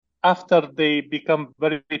after they become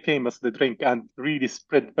very famous, the drink, and really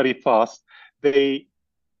spread very fast,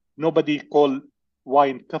 nobody call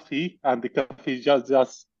wine coffee, and the coffee is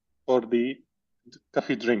just for the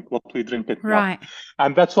coffee drink, what we drink it now. Right.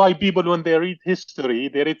 And that's why people, when they read history,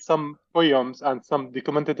 they read some poems and some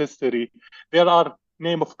documented history. There are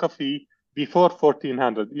name of coffee before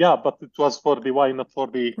 1400. Yeah, but it was for the wine, not for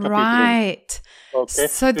the coffee drink. Right. Okay,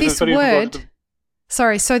 So this is this very word, important.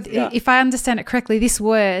 sorry, so Yeah, if I understand it correctly, this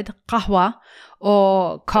word, qahwa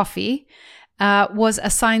or yeah, coffee, was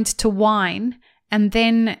assigned to wine, and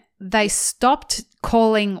then they stopped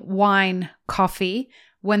calling wine coffee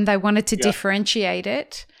when they wanted to yeah. differentiate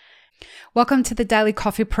it. Welcome to the Daily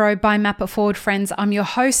Coffee Pro by Map It Forward, friends. I'm your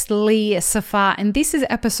host, Lee Safar, and this is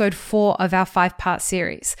episode 4 of our 5-part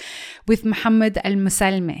series with Mohammad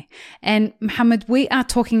Almasalmeh. And Mohammad, we are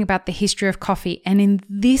talking about the history of coffee. And in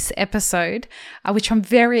this episode, which I'm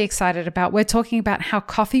very excited about, we're talking about how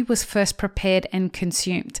coffee was first prepared and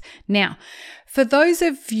consumed. Now, for those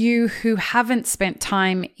of you who haven't spent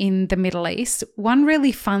time in the Middle East, one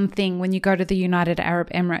really fun thing when you go to the United Arab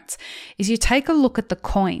Emirates is you take a look at the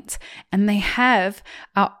coins, and they have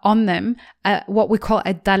on them what we call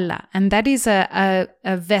a dalla, and that is a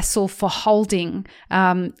vessel for holding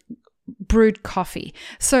brewed coffee.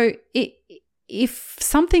 So if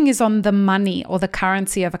something is on the money or the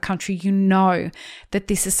currency of a country, you know that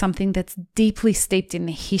this is something that's deeply steeped in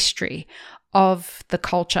the history of the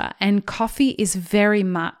culture. And coffee is very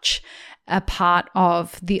much a part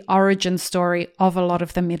of the origin story of a lot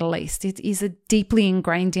of the Middle East. It is deeply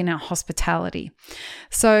ingrained in our hospitality.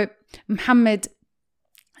 So, Mohammed,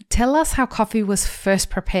 tell us how coffee was first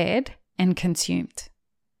prepared and consumed.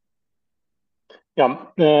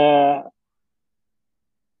 Yeah.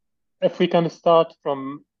 If we can start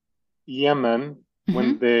from Yemen,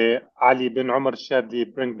 when Mm-hmm. the Ali bin Umar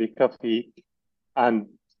Shadi bring the coffee and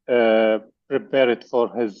prepare it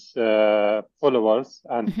for his followers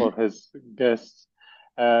and Mm-hmm. for his guests,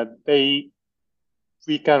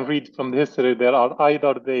 we can read from the history. There are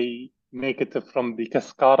either they make it from the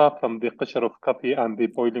cascara, from the qashar of coffee, and they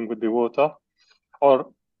boiling with the water,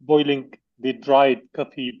 or boiling the dried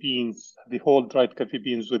coffee beans, the whole dried coffee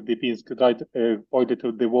beans with the beans dried, boil it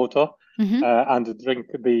with the water, Mm-hmm. and drink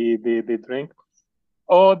the drink.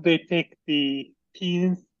 Or they take the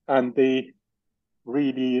beans and they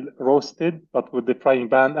really roasted, but with the frying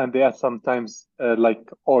pan, and they add sometimes like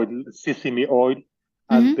oil, sesame oil,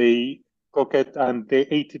 and Mm-hmm. they cook it and they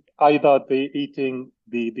eat it. Either they eating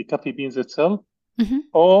the coffee beans itself, Mm-hmm.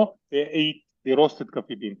 or they eat the roasted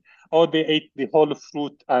coffee bean, or they ate the whole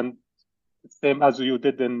fruit and same as you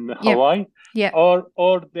did in Yep. Hawaii, Yep.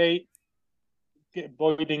 or they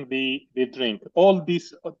boiling the drink. All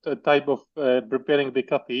these type of preparing the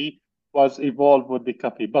coffee was evolved with the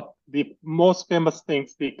coffee. But the most famous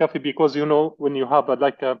things, the coffee, because when you have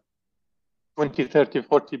like a 20, 30,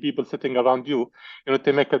 40 people sitting around you,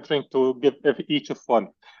 to make a drink to give each of one.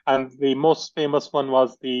 And the most famous one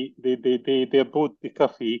was they brewed the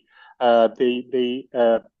coffee. They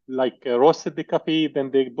like roasted the coffee,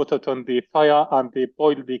 then they put it on the fire and they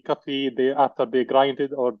boil the coffee. After they grind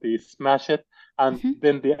it or they smash it, and Mm-hmm.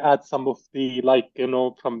 then they add some of the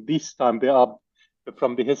from this time they are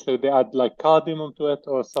from the history they add like cardamom to it,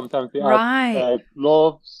 or sometimes they add Right.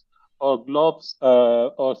 cloves or gloves,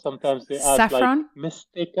 or sometimes they add like Saffron,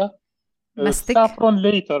 mystica, mastic. saffron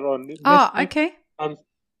later on, Oh, mystic, okay. and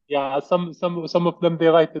yeah, some of them they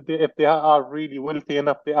write that if they are really wealthy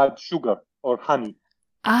enough, they add sugar or honey,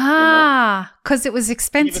 you know, Ah, because it was even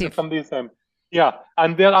expensive. from this time. Yeah,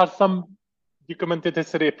 and there are some documented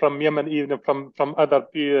history from Yemen, even from other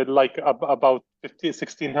like about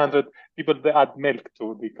 1600 people, they add milk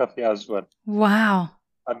to the coffee as well. Wow.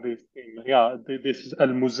 And yeah, this is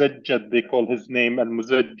Al-Muzajjad, they call his name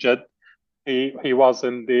Al-Muzajjad. He was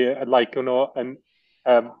in the like and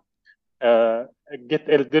um, uh, get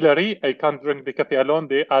elderly. I can't drink the coffee alone.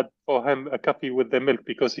 They add for him a coffee with the milk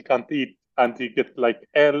because he can't eat, and he get like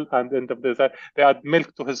ill. And end of the day, they add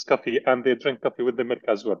milk to his coffee, and they drink coffee with the milk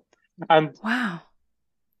as well. And Wow.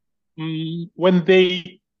 when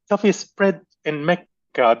the coffee spread in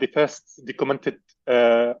Mecca, the first documented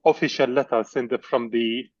official letter sent from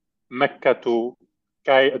the Mecca to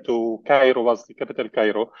Cairo, was the capital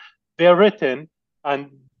Cairo. They're written, and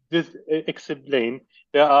this explain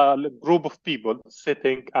there are a group of people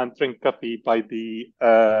sitting and drink coffee by the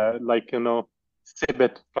sip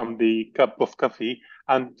it from the cup of coffee,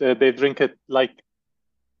 and they drink it like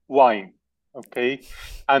wine. Okay.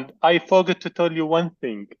 And I forgot to tell you one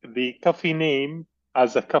thing. The coffee name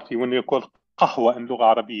as a coffee, when you call قهوة in لغة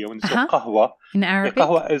عربية, when you say Uh-huh. قهوة, In the Arabic?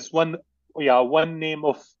 قهوة is one name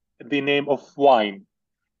of the name of wine.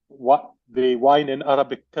 the wine in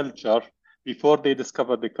Arabic culture before they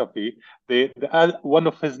discovered the coffee. One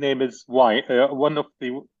of his name is wine. One of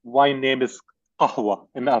the wine name is qahwa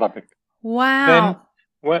in Arabic. Then,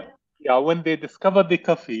 Wow. when they discovered the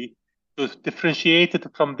coffee, to differentiate it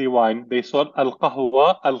from the wine, they saw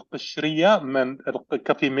al-qahwa al-qashriya,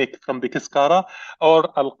 coffee made from the cascara,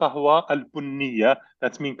 or al-qahwa al-bunniya,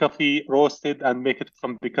 that means coffee roasted and make it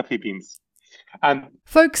from the coffee beans. And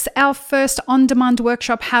Folks, our first on-demand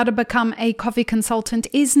workshop, How to Become a Coffee Consultant,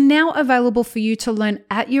 is now available for you to learn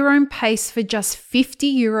at your own pace for just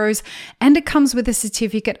 €50, and it comes with a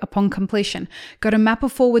certificate upon completion. Go to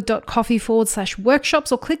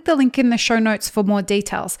mapperforward.coffee/workshops or click the link in the show notes for more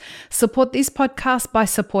details. Support this podcast by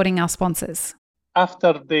supporting our sponsors.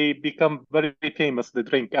 after they become very famous, the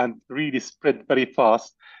drink, and really spread very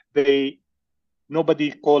fast,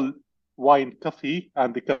 nobody call wine coffee,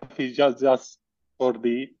 and the coffee is just for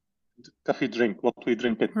the coffee drink, what we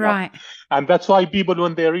drink it now. Right. And that's why people,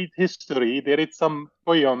 when they read history, they read some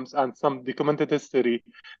poems and some documented history,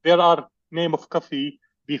 there are name of coffee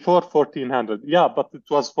before 1400. Yeah, but it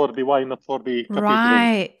was for the wine, not for the coffee drink.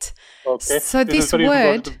 Right. Okay. So This is this very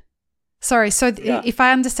word, important. sorry, so Yeah. if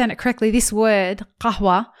I understand it correctly, this word,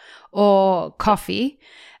 qahwa or coffee,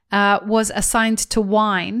 was assigned to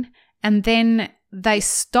wine, and then they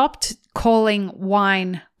stopped calling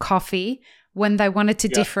wine coffee when they wanted to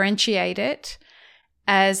Yeah. differentiate it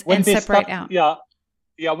and they separate start, out.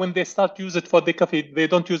 when they start use it for the coffee, they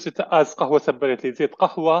don't use it as qahwa separately. It's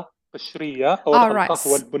qahwa qashriya or Oh, right.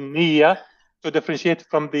 qahwa al-bunniya to differentiate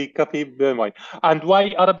from the coffee wine. And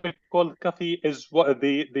why Arabic called coffee is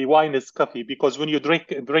the wine is coffee, because when you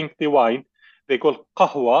drink the wine, they call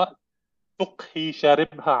qahwa تقهي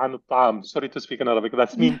شاربها عن الطعام. Sorry to speak in Arabic.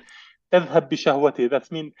 That means تذهب بشهوته.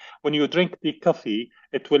 That means when you drink the coffee,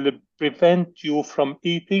 it will prevent you from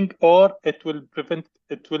eating, or it will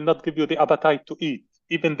not give you the appetite to eat.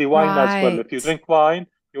 Even the wine as well. If you Right. drink wine,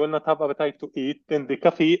 you will not have appetite to eat. Then the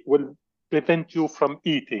coffee will prevent you from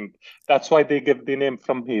eating. That's why they give the name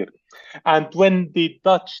from here. And when the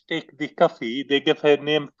Dutch take the coffee, they give her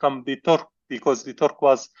name from the Turk, because the Turk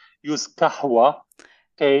was use kahwa,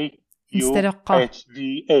 Instead of qah.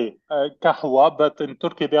 Khva, kahwa, but in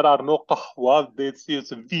Turkey there are no kahwa, they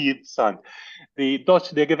use V sound. The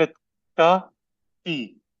Dutch, they give it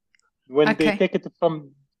ka-e. When Okay. they take it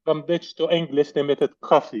from Dutch to English, they make it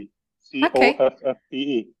coffee, Okay.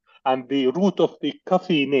 Coffee. And the root of the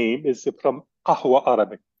coffee name is from qahwa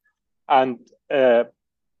Arabic. And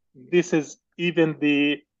this is even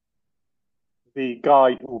the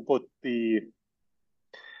guy who put the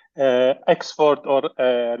Oxford or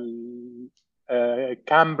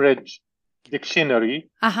Cambridge dictionary.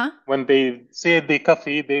 When they say the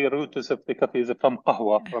coffee, the root of the coffee is from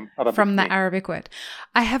qahwa, from Arabic. From the name. Arabic word.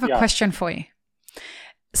 I have a Yeah. question for you.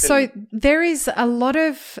 Tell So me. there is a lot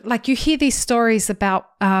of, like, you hear these stories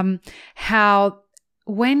about how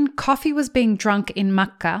when coffee was being drunk in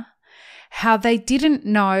Mecca, how they didn't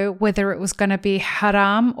know whether it was going to be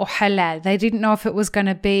haram or halal. They didn't know if it was going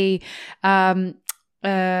to be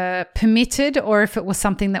permitted or if it was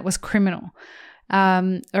something that was criminal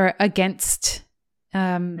or against,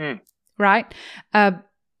 right?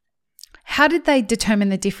 How did they determine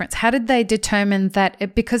the difference? How did they determine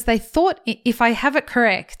that? Because they thought, if I have it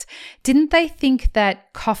correct, didn't they think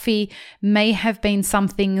that coffee may have been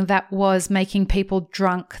something that was making people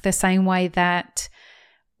drunk the same way that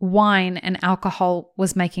wine and alcohol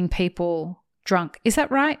was making people drunk? Is that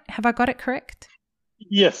right? Have I got it correct?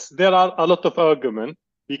 Yes, there are a lot of argument,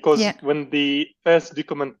 because Yeah. when the first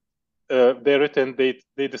document they're written, they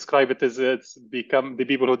describe it as it's become, the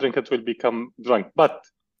people who drink it will become drunk. But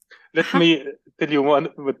let me tell you one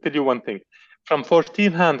thing. From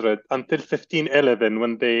 1400 until 1511,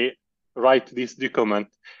 when they write this document,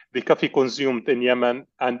 the coffee consumed in Yemen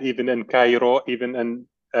and even in Cairo, even in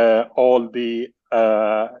all the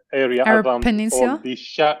area Arab around Peninsula? all the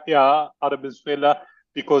Arab Peninsula,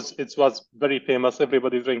 because it was very famous.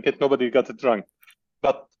 Everybody drank it. Nobody got drunk.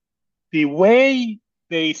 But the way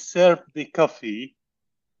they serve the coffee,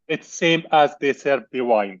 it's same as they serve the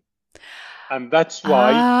wine. And that's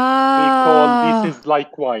why they call this is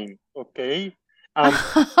like wine, okay? And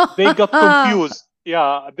they got confused.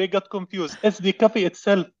 Yeah, they got confused. Is the coffee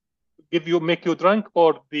itself make you drunk,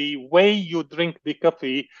 or the way you drink the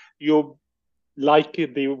coffee, you like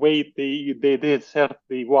it the way they serve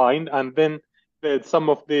the wine? And then some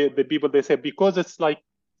of the people, they say because it's like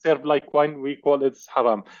served like wine, we call it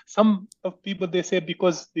haram. Some of people, they say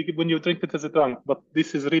because when you drink it as a drunk, but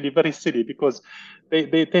this is really very silly, because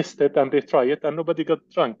they test it and they try it and nobody got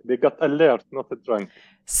drunk. They got alert, not a drunk.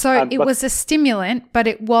 So it was a stimulant, but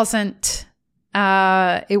it wasn't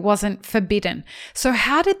it wasn't forbidden. So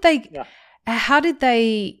how did they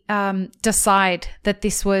decide that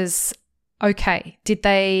this was okay?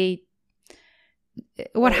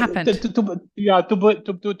 What happened?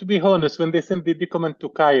 To be honest, when they sent the document to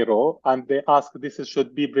Cairo and they asked this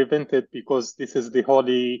should be prevented because this is the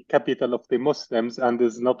holy capital of the Muslims and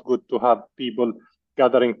it's not good to have people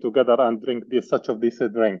gathering together and drink such of this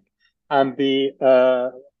drink. And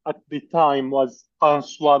at the time was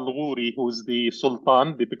François Al-Ghouri, who's the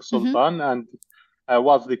Sultan, the big Sultan, and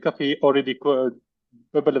was the coffee already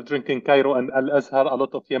people of drinking Cairo and Al-Azhar. A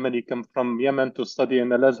lot of Yemeni come from Yemen to study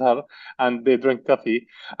in Al-Azhar and they drink coffee.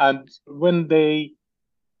 And when they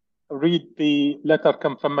read the letter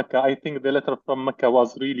come from Mecca, I think the letter from Mecca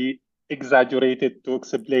was really exaggerated to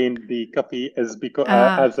explain the coffee as because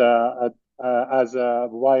as a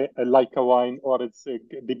wine, like a wine, or it's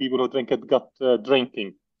the people who drink it got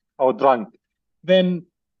drinking or drunk. Then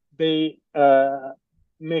they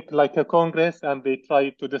make like a congress and they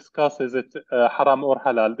try to discuss is it haram or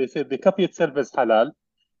halal. They say the coffee itself is halal.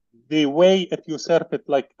 The way if you serve it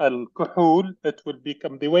like alcohol, it will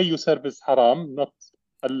become the way you serve is haram, not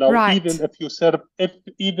allowed. Right. Even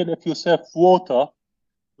if you serve water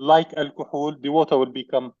like alcohol, the water will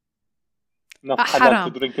become not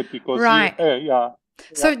halal to drink it because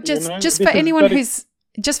So just for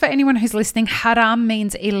anyone who's listening, haram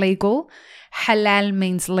means illegal, halal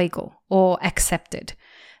means legal or accepted.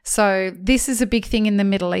 So this is a big thing in the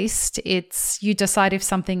Middle East. It's you decide if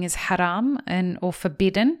something is haram or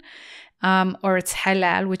forbidden, or it's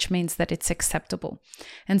halal, which means that it's acceptable.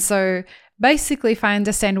 And so basically, if I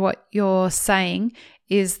understand what you're saying,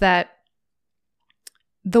 is that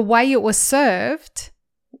the way it was served,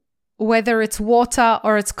 whether it's water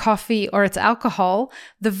or it's coffee or it's alcohol,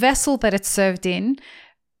 the vessel that it's served in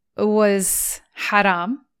was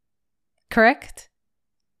haram, correct?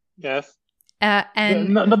 Yes. And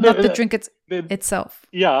not the drink itself.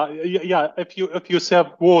 Yeah. If you serve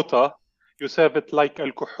water, you serve it like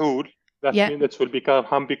alcohol. That means it will become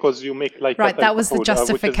haram because you make like right. That was the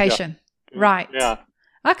justification. Right. Yeah.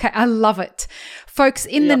 Okay, I love it. Folks,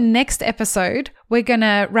 in the next episode, we're going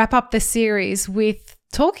to wrap up the series with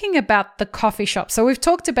talking about the coffee shop. So we've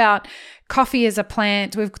talked about coffee as a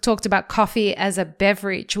plant. We've talked about coffee as a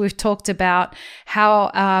beverage. We've talked about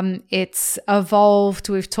how it's evolved.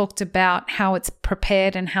 We've talked about how it's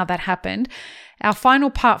prepared and how that happened. Our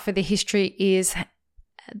final part for the history is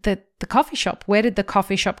the coffee shop. Where did the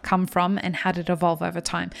coffee shop come from and how did it evolve over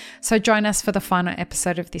time? So join us for the final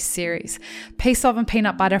episode of this series. Peace, love, and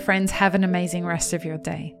peanut butter, friends. Have an amazing rest of your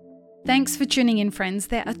day. Thanks for tuning in, friends.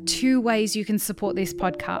 There are 2 ways you can support this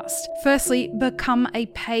podcast. Firstly, become a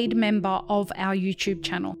paid member of our YouTube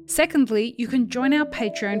channel. Secondly, you can join our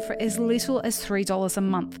Patreon for as little as $3 a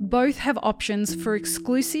month. Both have options for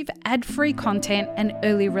exclusive ad-free content and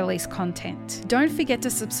early release content. Don't forget to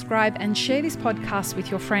subscribe and share this podcast with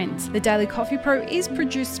your friends. The Daily Coffee Pro is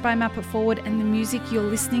produced by Map It Forward and the music you're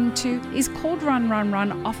listening to is called Run, Run,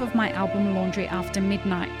 Run off of my album Laundry After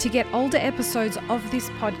Midnight. To get older episodes of this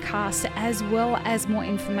podcast as well as more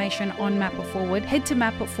information on Map It Forward, head to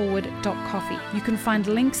mapitforward.coffee. You can find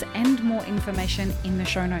links and more information in the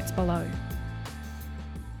show notes below.